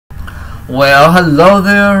Well, hello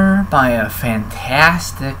there, my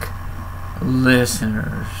fantastic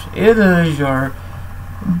listeners. It is your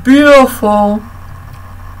beautiful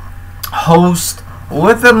host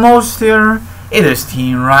with the most here. It is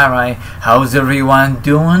Team Rai. How's everyone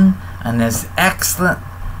doing on this excellent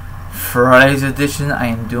Friday's edition? I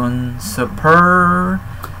am doing superb.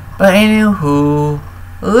 But anywho,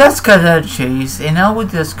 let's cut to the chase, and I will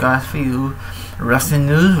discuss for you wrestling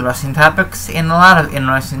news, wrestling topics, and a lot of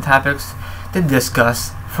interesting topics to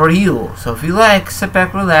discuss for you. So if you like, sit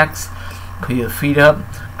back, relax, put your feet up,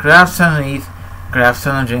 grab something to eat, grab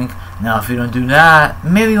something to drink. Now if you don't do that,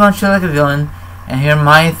 maybe you want to chill like a villain and hear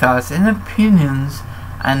my thoughts and opinions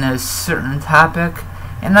on a certain topic,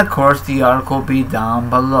 and of course the article will be down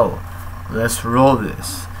below. Let's roll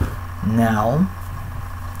this. Now,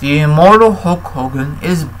 the immortal Hulk Hogan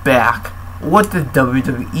is back with the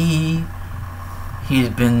WWE. He's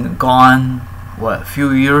been gone, what, a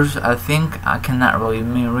few years, I think? I cannot really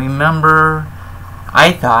remember.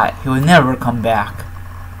 I thought he would never come back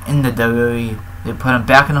in the WWE. They put him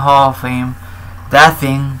back in the Hall of Fame. That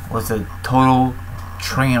thing was a total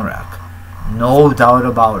train wreck. No doubt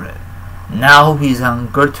about it. Now he's on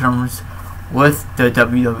good terms with the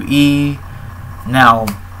WWE. Now,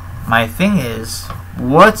 my thing is,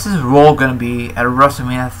 what's his role going to be at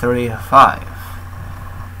WrestleMania 35?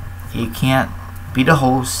 He can't be the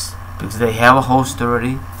host because they have a host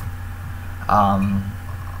already.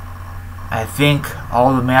 I think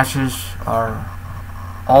all the matches are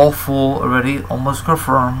all full already, almost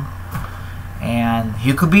confirmed. And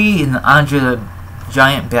he could be in the Andre the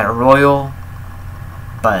Giant Battle Royal,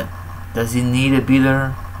 but does he need to be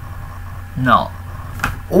there? No.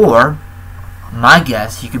 Or, my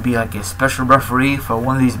guess, he could be like a special referee for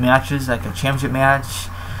one of these matches, like a championship match,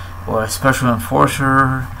 or a special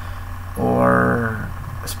enforcer, or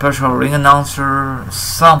a special ring announcer,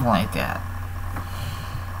 something like that.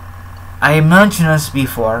 I mentioned this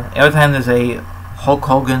before. Every time there's a Hulk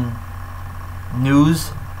Hogan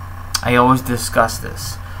news, I always discuss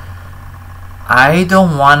this. I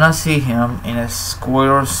don't want to see him in a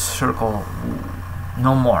square circle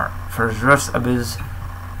no more for the rest of his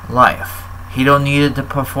life. He don't need it to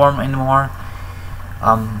perform anymore.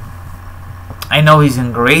 I know he's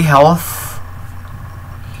in great health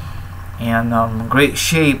and great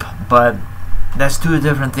shape, but that's two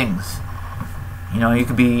different things. You know, you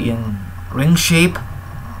could be in ring shape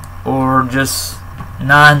or just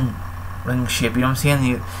non-ring shape. You know what I'm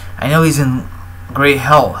saying? I know he's in great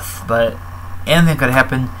health, but anything could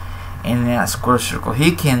happen in that square circle.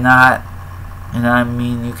 He cannot, and I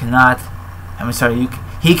mean you cannot.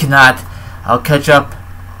 He cannot catch up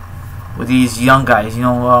with these young guys. You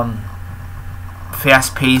know,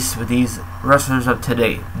 fast paced with these wrestlers of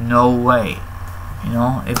today. No way. You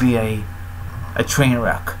know, it'd be a train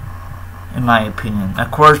wreck, in my opinion.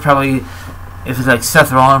 Of course, probably if it's like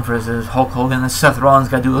Seth Rollins versus Hulk Hogan, then Seth Rollins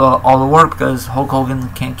got to do all the work because Hulk Hogan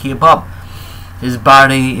can't keep up. His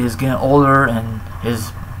body is getting older, and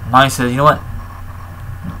his mind says, you know what?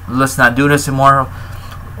 Let's not do this anymore.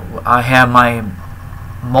 I have my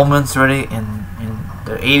moments already in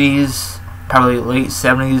the 80s, probably late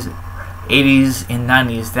 70s, 80s, and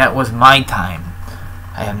 90s. That was my time.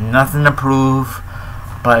 I have nothing to prove,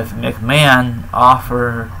 but if McMahon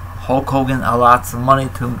offered Hulk Hogan a lots of money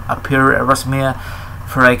to appear at WrestleMania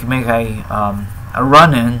for like make a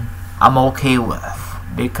run-in, I'm okay with,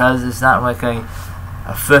 because it's not like a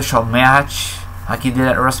official match like he did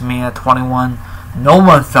at WrestleMania 21. No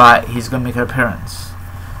one thought he's gonna make an appearance.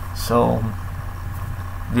 So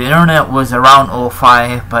the internet was around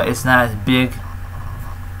 05, but it's not as big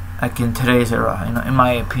like in today's era, you know, in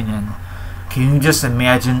my opinion. Can you just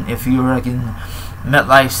imagine if you were like in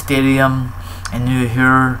MetLife Stadium and you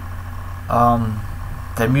hear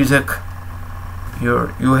the music?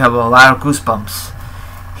 You have a lot of goosebumps.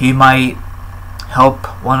 He might help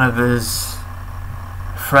one of his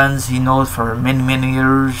friends he knows for many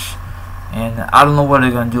years, and I don't know what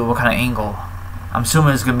they're gonna do, what kind of angle. I'm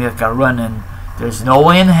assuming it's gonna be like a run-in. There's no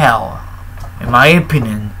way in hell, in my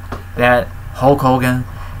opinion, that Hulk Hogan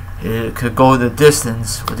could go the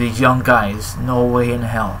distance with these young guys. No way in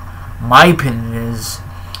hell. My opinion is,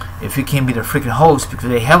 if he can't be the freaking host because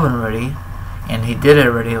they have him already, and he did it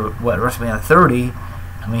already, what, WrestleMania 30,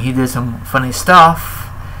 I mean, he did some funny stuff.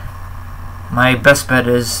 My best bet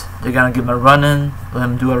is they're gonna give him a run-in, let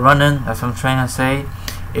him do a run-in, that's what I'm trying to say,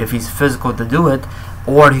 if he's physical to do it,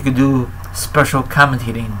 or he could do special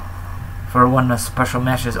commentating for one of the special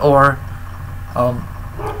matches, or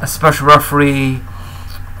a special referee,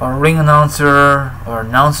 or a ring announcer, or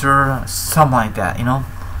announcer, something like that, you know.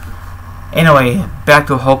 Anyway, back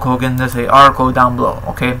to Hulk Hogan. There's an article down below,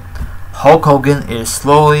 okay? Hulk Hogan is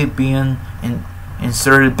slowly being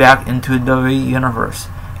inserted back into the WWE Universe.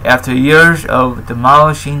 After years of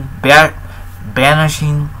banishing,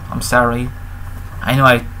 I'm sorry, I know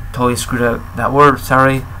I totally screwed up that word,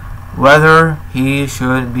 sorry, whether he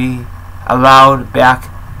should be allowed back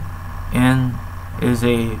in is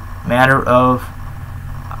a matter of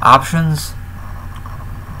options,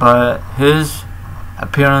 but his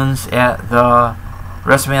appearance at the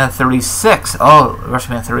WrestleMania 36,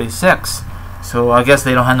 WrestleMania 36, so I guess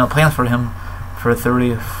they don't have no plans for him for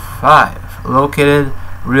 35. Located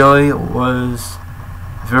really was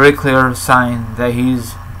very clear sign that he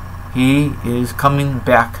is coming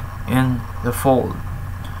back in the fold,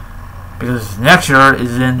 because next year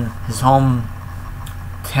is in his home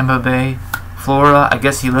Tampa Bay, Florida. I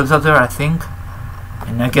guess he lives out there, I think,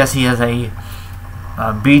 and I guess he has a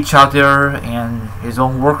beach out there and his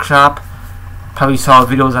own workshop. Probably saw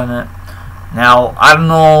videos on it. Now I don't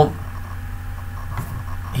know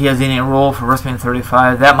he has any role for WrestleMania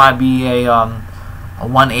 35. That might be a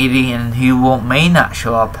 180, and he may not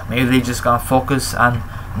show up. Maybe they just gonna focus on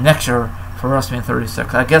next year for WrestleMania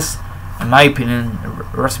 36. I guess, in my opinion,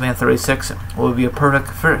 WrestleMania 36 will be a perfect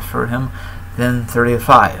fit for him than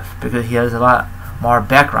 35, because he has a lot more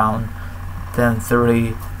background than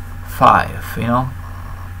 35. You know,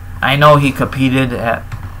 I know he competed at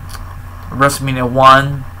WrestleMania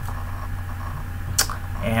 1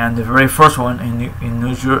 and the very first one in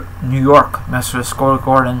New York, Madison Square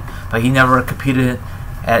Garden, but he never competed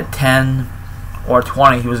at 10 or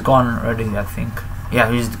 20. He was gone already, I think. Yeah,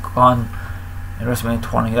 he was gone in WrestleMania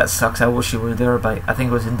 20. That sucks. I wish he was there, but I think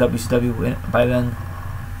it was in WCW by then.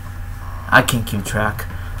 I can't keep track,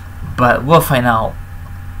 but we'll find out.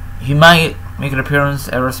 He might make an appearance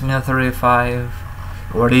at WrestleMania 35,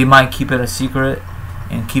 or they might keep it a secret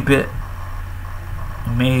and keep it,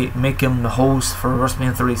 make him the host for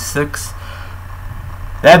WrestleMania 36.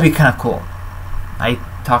 That'd be kind of cool. I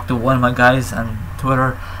talked to one of my guys on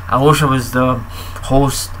Twitter. I wish I was the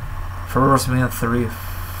host for WrestleMania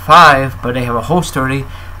 35, but they have a host already.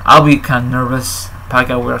 I'll be kind of nervous. Probably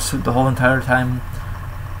gotta wear a suit the whole entire time.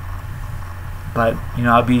 But, you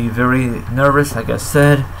know, I'll be very nervous, like I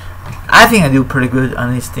said. I think I do pretty good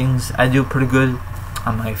on these things. I do pretty good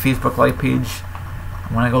on my Facebook Live page.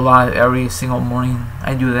 When I go live every single morning,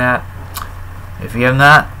 I do that. If you have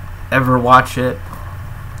not ever watched it,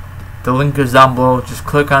 the link is down below. Just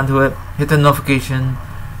click onto it, hit the notification,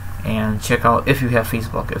 and check out if you have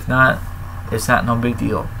Facebook. If not, it's not no big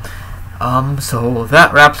deal. So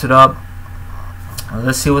that wraps it up.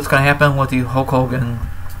 Let's see what's gonna happen with the Hulk Hogan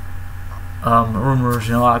rumors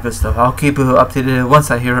and all that good stuff. I'll keep you updated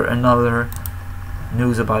once I hear another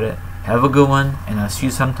news about it. Have a good one, and I'll see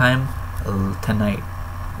you sometime tonight.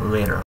 Later.